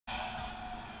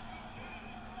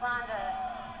Rhonda,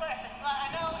 listen, I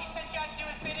know he sent you out to do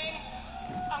his bidding.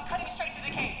 I'm cutting straight to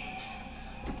the case.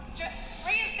 Just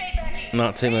reinstate Becky.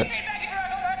 Not too much. Reinstate Becky for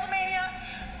WrestleMania.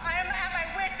 I am at my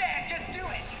wit's end. Just do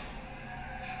it.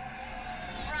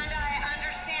 Rhonda, I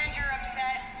understand you're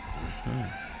upset.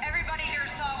 Everybody here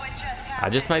saw what just happened. I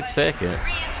just made second,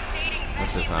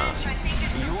 which is nice.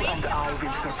 You and I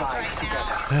will survive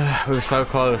together. We were so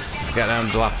close. Got down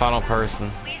to the final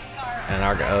person, and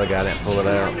our other guy didn't pull it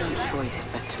out. No choice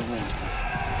but to win.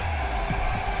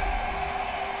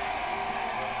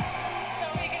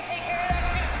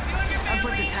 I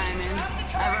put the time in.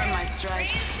 I've earned my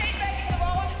stripes.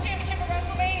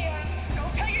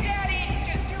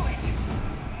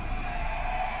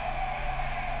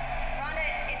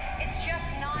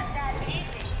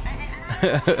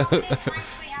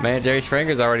 Man, Jerry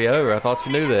Springer's already over. I thought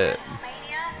you knew that.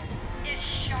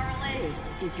 This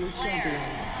is your champion.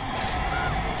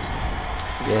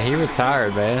 Yeah, he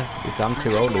retired, man. He said, I'm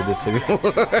too old to do this anymore.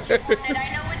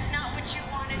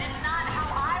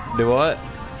 Do what?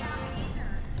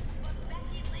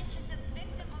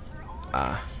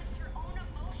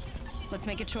 Let's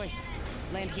make a choice.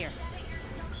 Land here.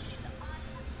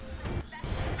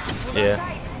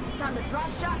 Yeah. It's time to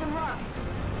drop, shock, and run.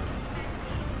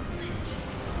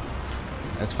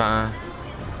 That's fine.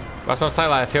 That's what I'm saying.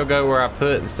 Like, if he'll go where I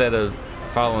put instead of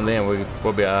following them,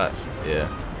 we'll be alright. Yeah.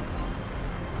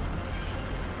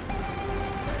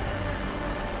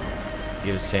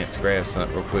 Give us a chance to grab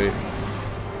something real quick.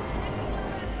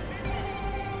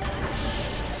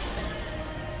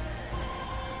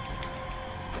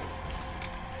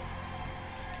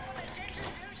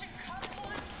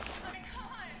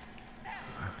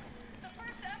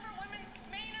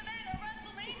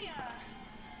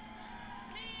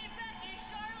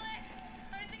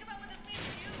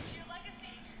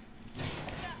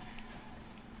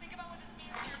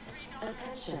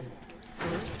 Attention.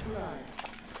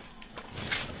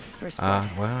 First blood.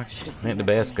 Well, it ain't the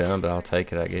best gun, but I'll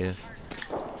take it, I guess.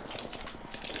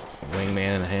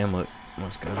 Wingman and a Hamlet.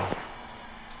 Let's go.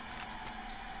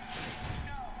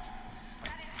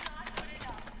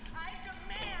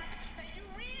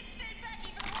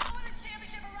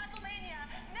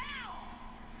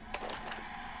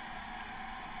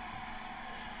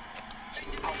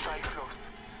 Outside close.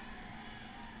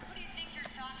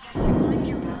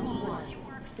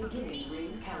 Beginning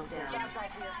ring countdown.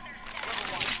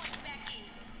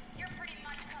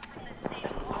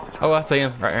 Oh, I see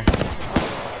him right here.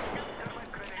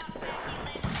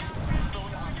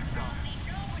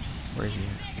 Where is he?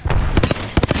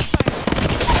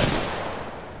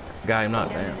 Got him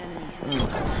knocked down.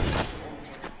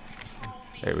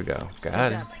 There we go.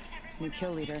 Got him. New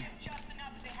kill leader.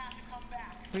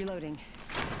 Reloading.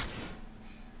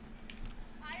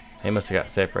 He must have got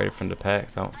separated from the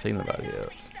packs. I don't see nobody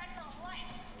else.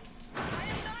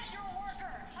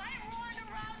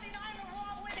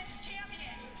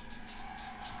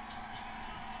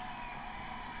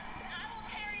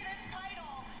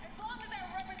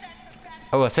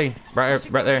 Oh, I see him. Right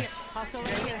there.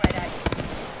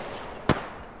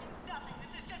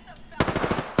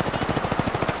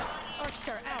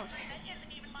 Archstar out.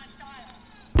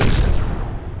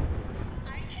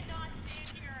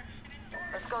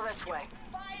 Let's go this way.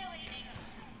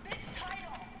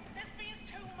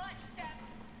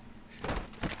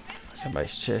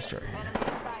 Somebody's chest right here.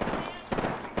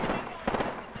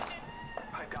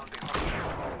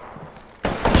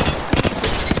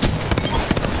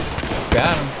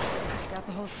 Got him. Got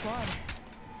the whole squad.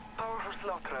 Powerful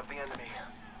slaughter of the enemy.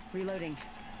 Reloading.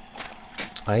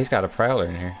 Oh, he's got a prowler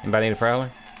in here. Anybody need a prowler?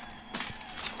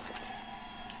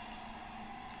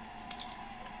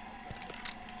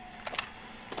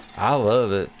 I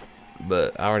love it,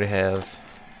 but I already have.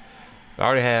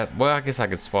 Well, I guess I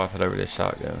could swap it over to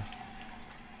shotgun.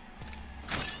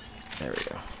 There we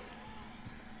go.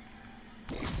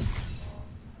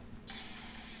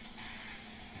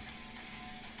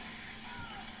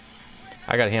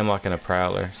 I got him locking a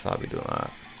prowler, so I'll be doing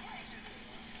that.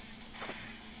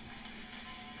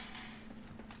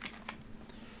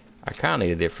 I kind of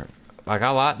need a different. Like, I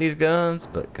like these guns,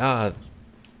 but God,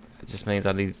 it just means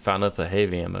I need to find up the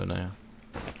heavy ammo now.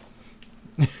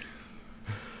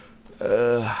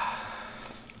 God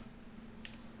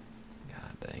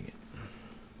dang it.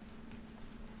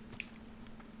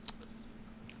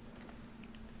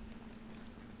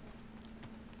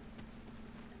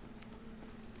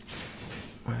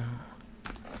 Well.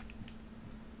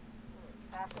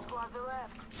 Half the squads are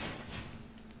left.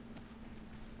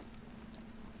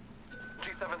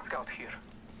 G7 scout here.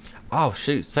 Oh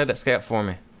shoot, save that scout for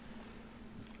me.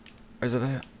 Where's it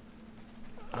at?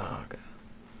 Oh god.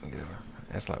 Let me go over.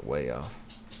 That's like way off.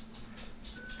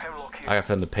 Hemlock here. I got a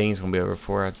feeling the ping's gonna be over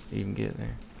before I even get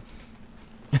there.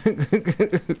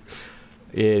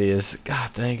 Yeah, it is.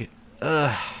 God dang it.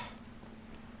 Ugh.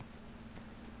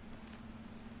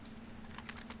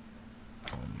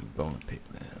 I'm gonna pick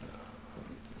that up.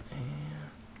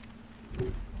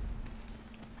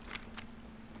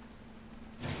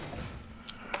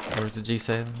 And where's the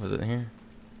G7? Was it in here?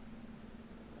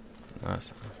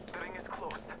 Nice. The ring is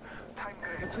close. Time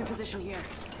grenade. Let's reposition here.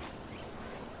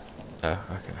 Oh,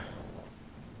 okay.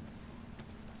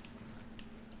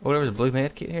 Oh, there was a blue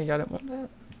med kit here. Y'all didn't want that?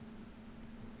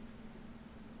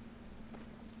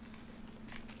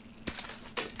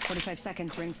 45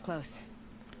 seconds, ring's close.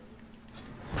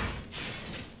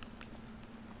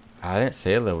 I didn't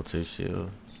say a level 2 shield.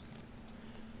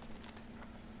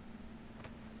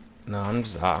 No,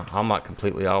 I'm like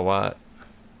completely all white.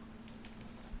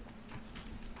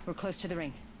 We're close to the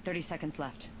ring. 30 seconds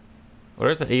left. Well,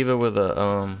 there's an Eva with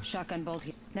a Shotgun bolt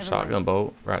here. Never shotgun mind.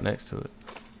 bolt right next to it.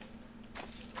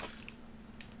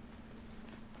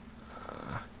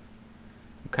 I'm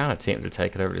kind of tempted to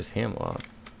take it over this hemlock,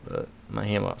 but my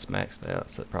hemlock's maxed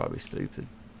out, so it'd probably be stupid.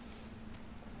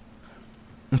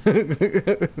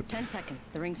 10 seconds.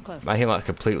 The ring's close. My hemlock's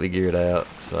completely geared out,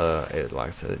 so it, like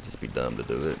I said, it'd just be dumb to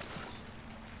do it.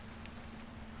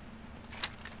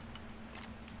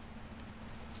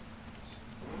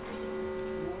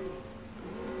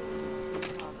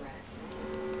 Progress.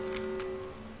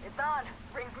 It's on.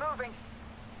 Ring's moving.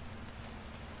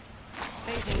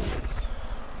 Phasing.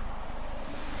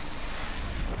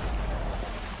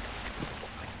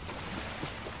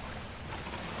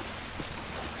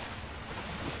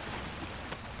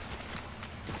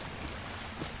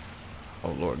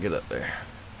 Oh Lord, get up there.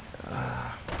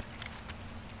 There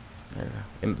we go.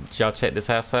 And did y'all check this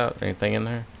house out? Anything in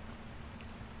there?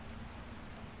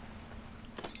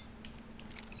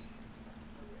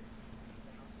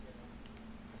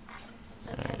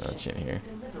 There ain't much in here.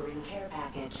 Delivering care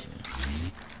package.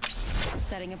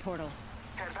 Setting a portal.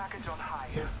 Care package on high.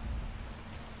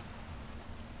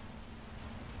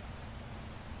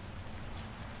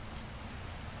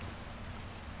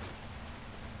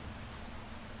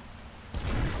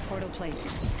 Portal placed.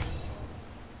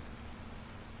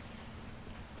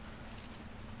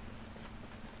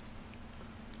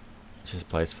 Just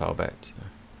place fall back to.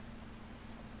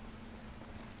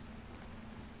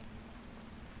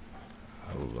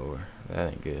 Oh Lord,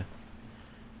 that ain't good.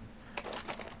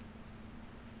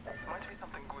 Might be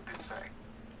something good this way.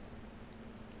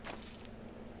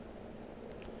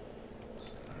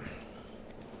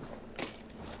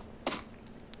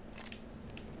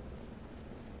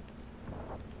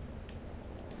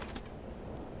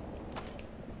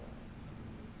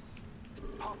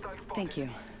 Hostile spotted. Thank you.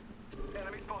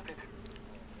 Enemy spotted.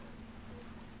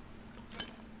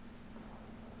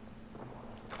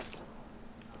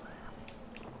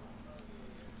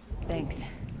 Thanks.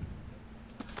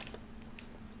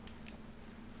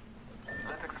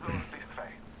 Let's explore this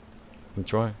way.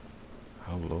 Which way?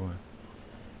 Oh Lord.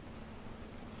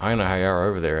 I don't know how y'all are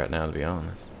over there right now, to be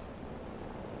honest.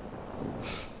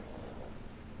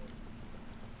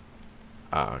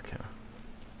 Ah, okay.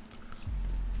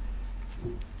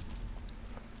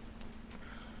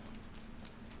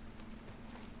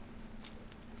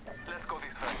 Let's go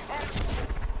this way.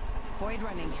 Void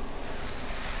running.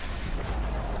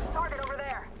 Target over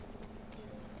there.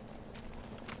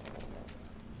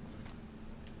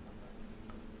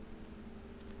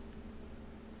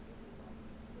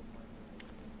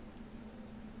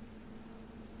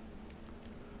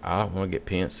 I don't want to get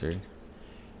pincered.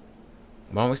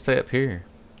 Why don't we stay up here?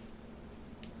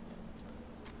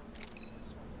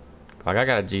 Like I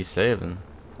got a G7.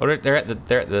 Oh, they're at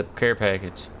the care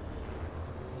package.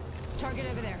 Target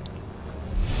over there.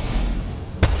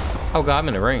 Oh God, I'm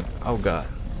in the ring. Oh God.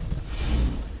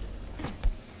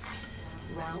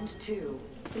 Round 2.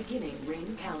 Beginning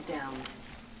ring countdown.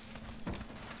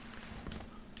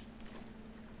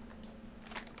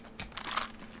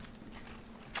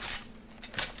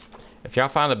 If y'all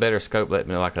find a better scope, let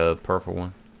me know, like a purple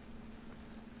one.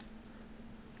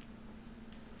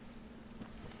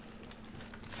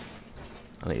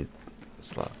 I need a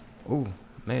slot. Ooh,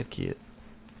 med kit.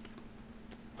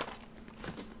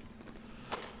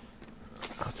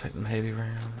 I'll take them heavy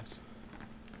rounds.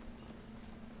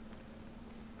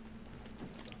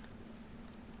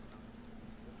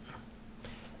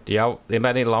 Do y'all,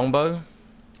 anybody need a longbow?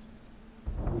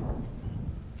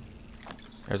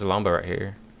 There's a longbow right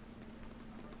here.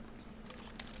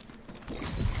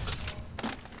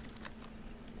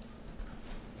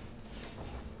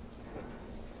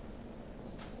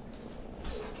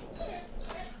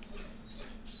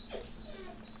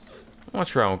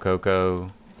 What's wrong,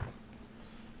 Coco?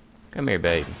 Come here,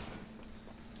 baby.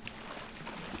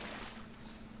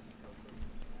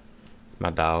 My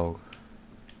dog.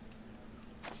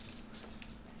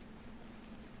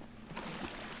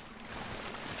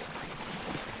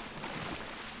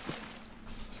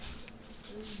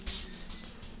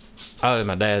 Oh,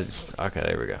 my dad. Okay,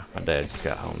 there we go. My dad just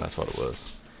got home. That's what it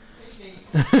was.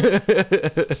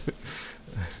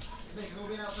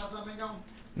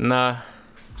 Nah.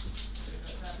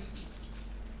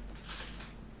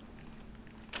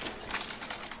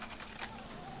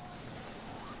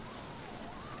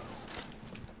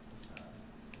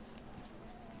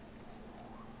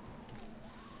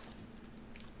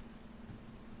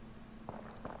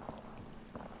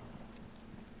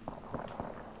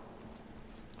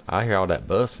 I hear all that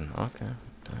bussing. Okay.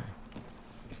 Dang.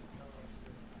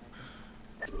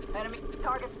 Enemy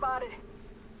target spotted.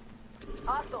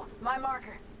 Hostile, my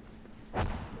marker.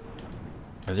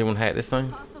 Has anyone hacked this thing?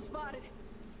 Hostile spotted.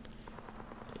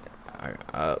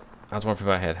 I was wondering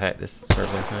if I had hacked this server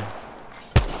thing.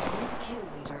 Kill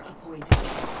leader appointed.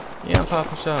 Yeah, I'm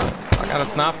popping shots. I got a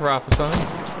sniper rifle, son.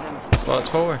 Watch for them. That's what it's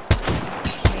for.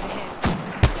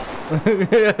 Made a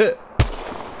hit.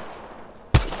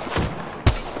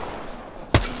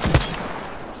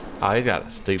 Oh, he's got a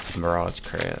stupid Mirage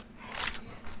crap.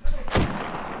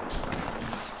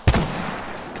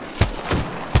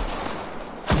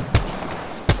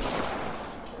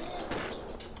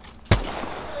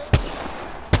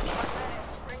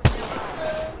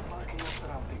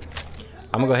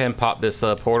 I'm gonna go ahead and pop this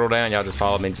portal down. Y'all just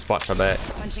follow me. Just watch my back.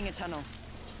 Punching a tunnel.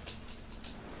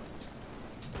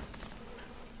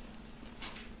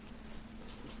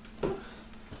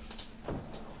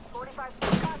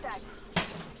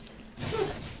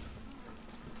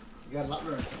 You got a lot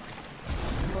room.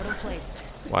 Portal placed.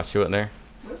 Watch you in there.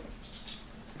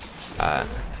 Alright.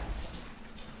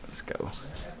 Let's go.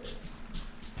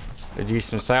 Did you use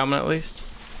some salmon at least?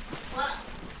 What?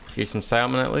 Use some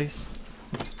salmon at least?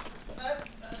 At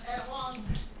one.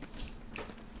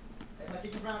 At my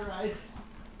chicken fried rice.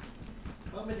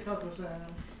 What made the cocoa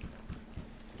sound?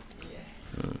 Yeah.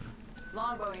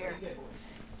 Longbow here. Very good, boys.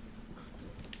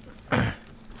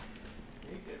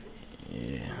 Very good.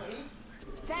 Yeah.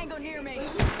 Tango near me.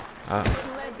 Uh,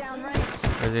 Led down range.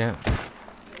 where's he at?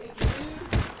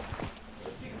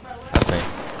 I see.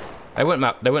 They went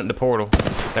in the portal.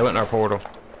 They went in our portal.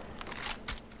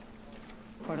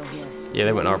 Portal here. Yeah,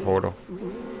 they went in our portal.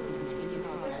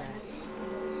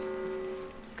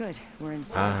 Good, we're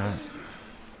inside.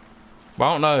 Well,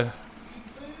 I don't know.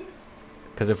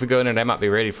 Because if we go in there, they might be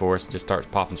ready for us and just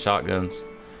start popping shotguns.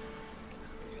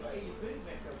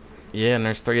 Yeah, and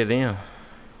there's 3 of them.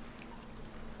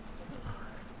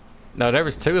 No, there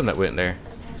was 2 of them that went there.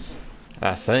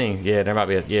 I seen. Yeah, there might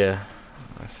be a, yeah.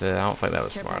 I said, I don't think that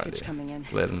was a Care smart package idea. coming in.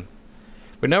 Just let them.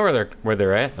 We know where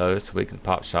they're at though, so we can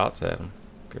pop shots at them.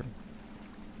 Good.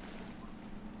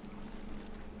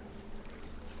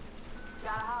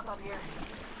 Gotta hop up here.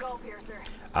 Skull piercer.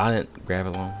 I didn't grab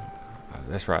along.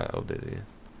 That's right, I'll do this.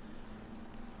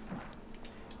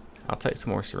 I'll take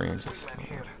some more syringes. Men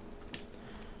here.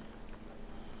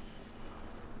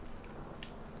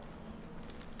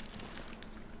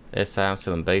 This time I'm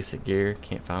still in basic gear.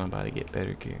 Can't find anybody to get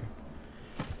better gear.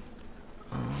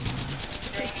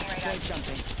 They're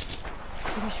jumping.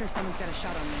 Pretty sure someone's got a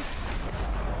shot on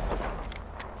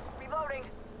me. Reloading.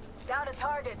 Down to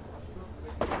target.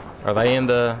 Are they in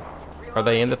the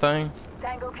thing?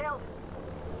 Tango killed.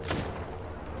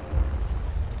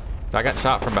 So I got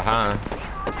shot from behind.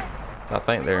 So I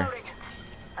think they're. Reloading.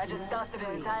 I just dusted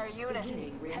an entire unit.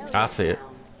 I see it.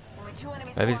 Only 2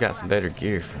 enemies. Maybe he's got some better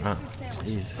gear. Oh,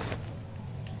 Jesus.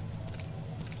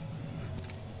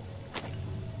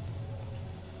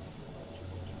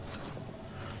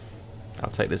 I'll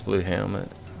take this blue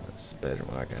helmet. That's better than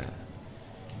what I got.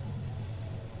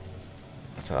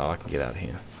 That's all I can get out of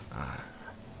here. Ah.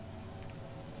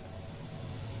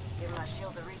 Give my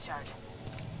shield a recharge.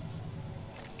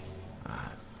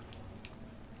 Ah.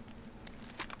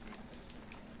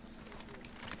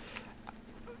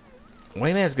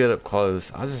 Wayman's good up close.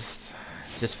 It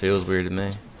just feels weird to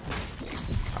me.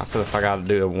 I feel if I gotta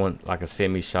do like a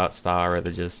semi-shot style, I'd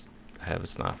rather just have a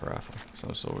sniper rifle of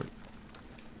some sort.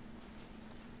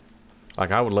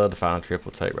 Like I would love to find a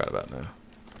triple take right about now.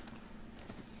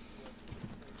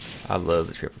 I love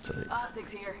the triple take.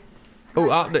 Optics here. Oh,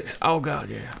 optics. Oh god,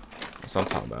 yeah. That's what I'm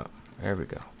talking about. There we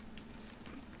go.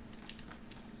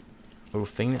 Oh,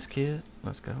 Phoenix kit.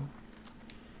 Let's go.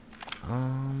 I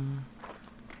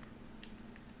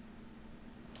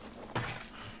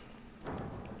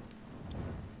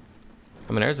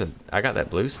mean, I got that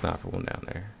blue sniper one down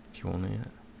there. If you want it.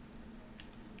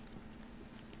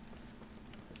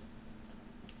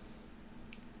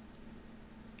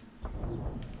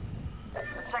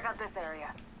 Let's check out this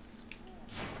area.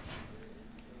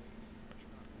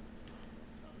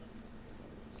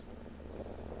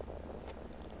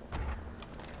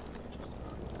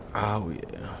 Oh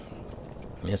yeah.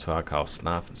 That's what I call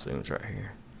sniping zooms right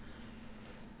here.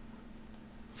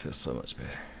 Feels so much better.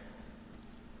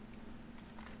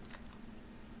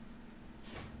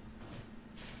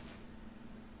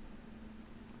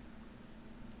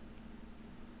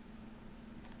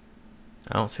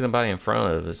 I don't see nobody in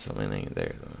front of us. I mean, they ain't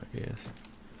there though, I guess.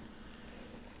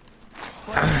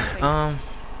 I'm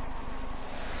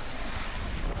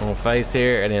gonna face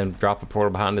here and then drop a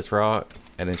portal behind this rock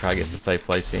and then try to get to a safe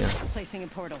place in. Placing a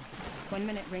portal. 1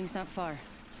 minute, ring's not far.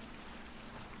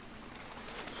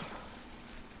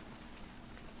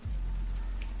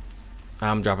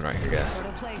 I'm dropping right here, guys.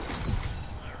 Portal placed.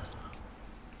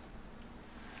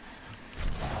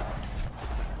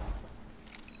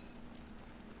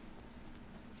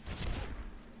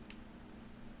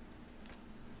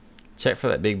 Check for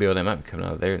that big building. It might be coming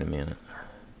out of there in a minute.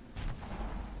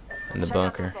 In the Let's check out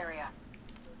bunker. this area.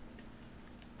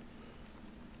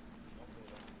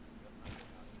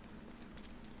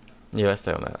 Yeah, let's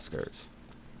stay on the outskirts.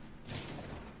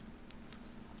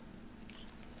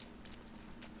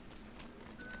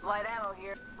 Light ammo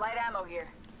here. Light ammo here.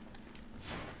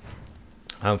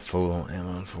 I'm full on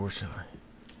ammo, unfortunately.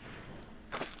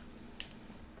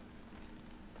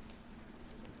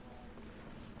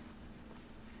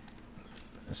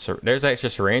 So there's extra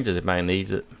syringes if anybody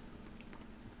needs it.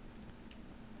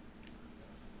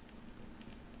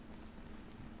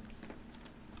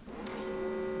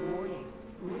 Warning.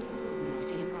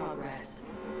 Movement in progress.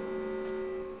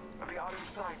 The armed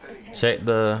sniper. Check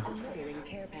the Delivering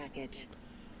care package.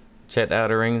 check the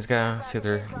outer rings, guys. See if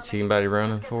there see anybody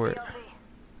running for it.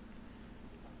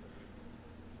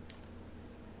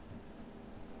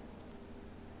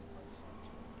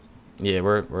 Yeah,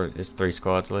 we're it's 3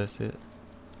 squads left. It.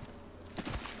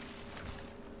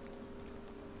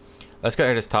 Let's go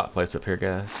to this top place up here,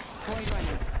 guys. Void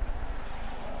running.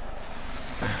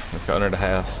 Let's go under the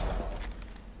house.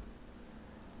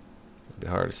 It'll be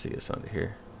hard to see us under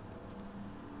here.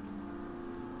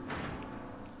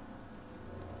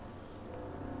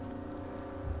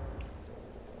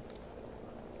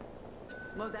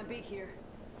 Mozambique here.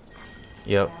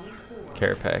 Yep.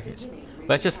 Care package.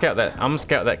 Let's just scout that. I'm gonna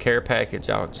scout that care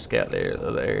package. I'll just scout the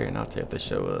other area and I'll tell if they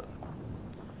show up.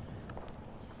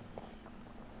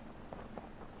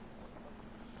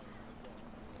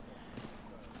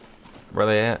 Where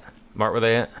they at? Mark where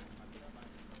they at?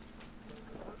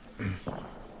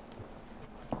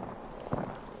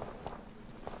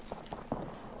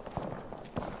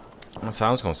 So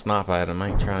I was gonna snipe at him. I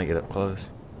ain't trying to get up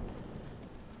close.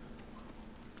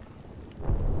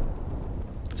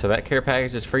 So that care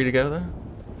package is free to go though?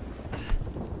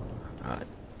 Alright.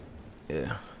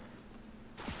 Yeah.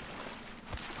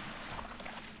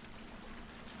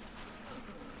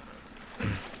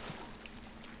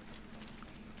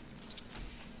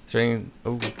 Is there any...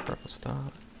 Oh, purple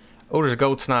stop. Oh, there's a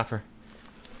gold sniper.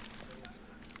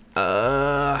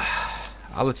 I'll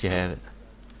let you have it.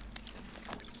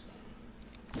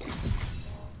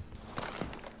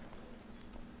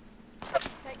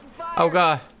 Taking fire. Oh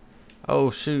god.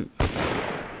 Oh shoot.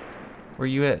 Where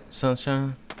you at,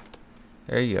 Sunshine?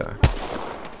 There you are.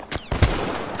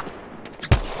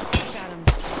 Got him.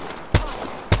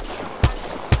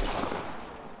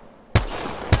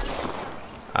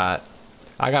 Alright.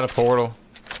 I got a portal.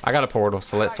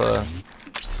 So let's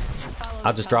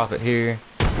I'll just drop it here.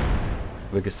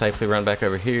 We can safely run back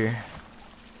over here.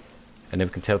 And then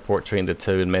we can teleport between the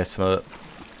two and mess them up.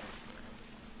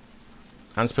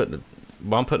 I'm just putting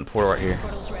I'm putting the portal right here.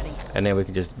 Portal's ready. And then we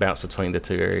can just bounce between the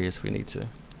two areas if we need to.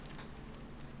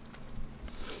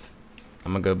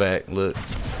 I'm gonna go back, look.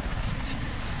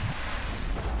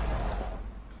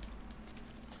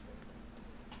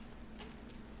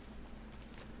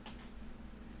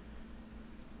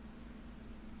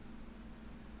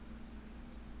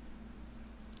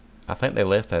 I think they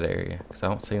left that area, because I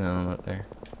don't see none of them up there.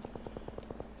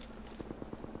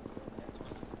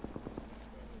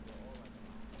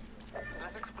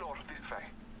 Let's explore this way.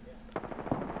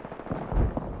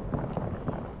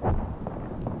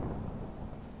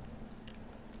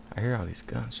 I hear all these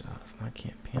gunshots and I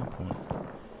can't pinpoint.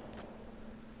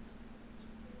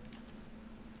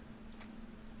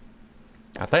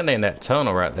 I think they're in that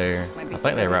tunnel right there. Might be I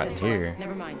think they're somebody right this way. here.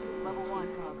 Never mind. Level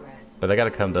 1. Progress. But they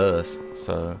gotta come to us,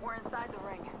 so... We're inside the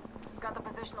ring. Got the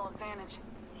positional advantage.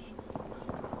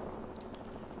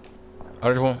 Oh,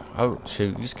 there's one. Oh,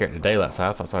 shoot. You scared the daylights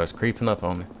out. I thought somebody was creeping up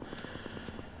on me.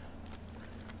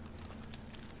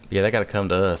 Yeah, they gotta come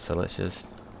to us, so let's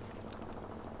just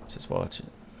watch it.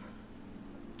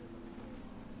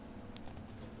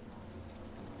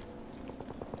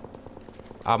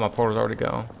 Ah, my portal's already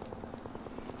gone.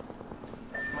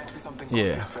 Might be something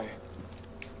Yeah. this way.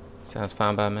 Sounds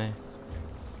fine by me.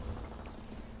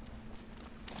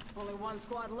 Only one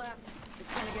squad left.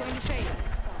 It's gonna get in the face.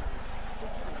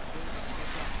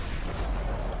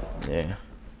 Yeah.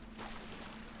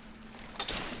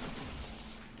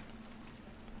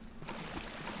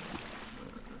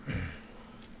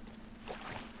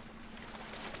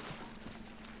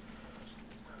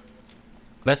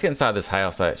 Let's get inside this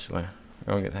house, actually.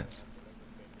 We're gonna get that.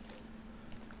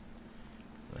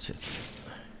 Let's just...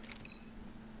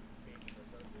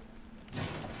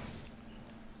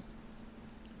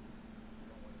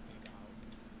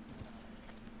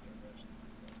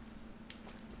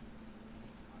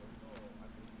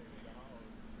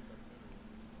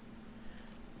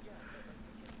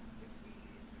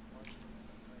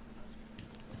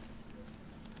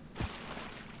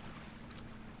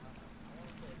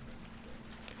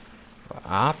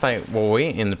 I think, well, we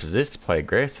ain't in the position to play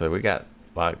aggressive. We got,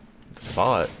 like, the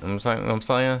spot. You know what I'm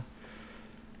saying?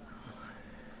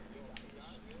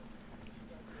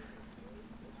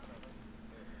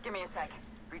 Give me a sec.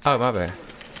 Oh, my bad.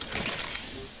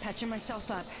 Patching myself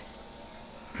up.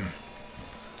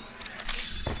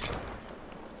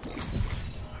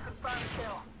 Confirmed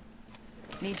kill.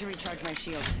 Need to recharge my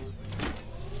shields.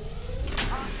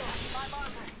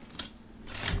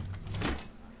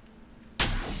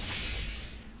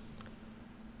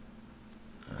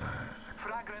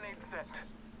 Frag grenade set.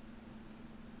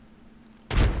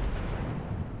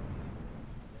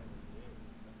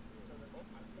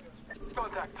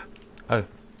 Contact. Oh,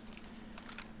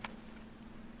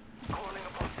 Calling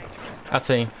upon agents. I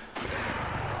see him.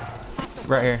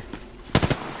 Right here.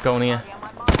 It's going in.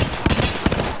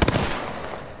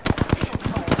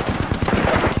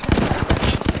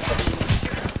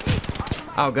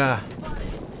 Oh, God.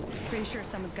 Pretty sure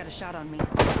someone's got a shot on me.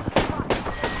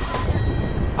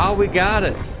 Oh, we got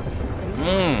it.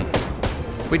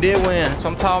 We did win. That's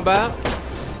what I'm talking about.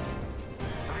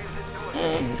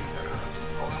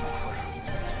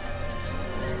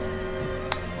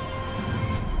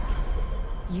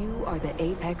 You are the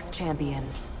Apex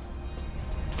champions.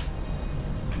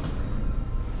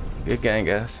 Good game,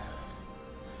 guys.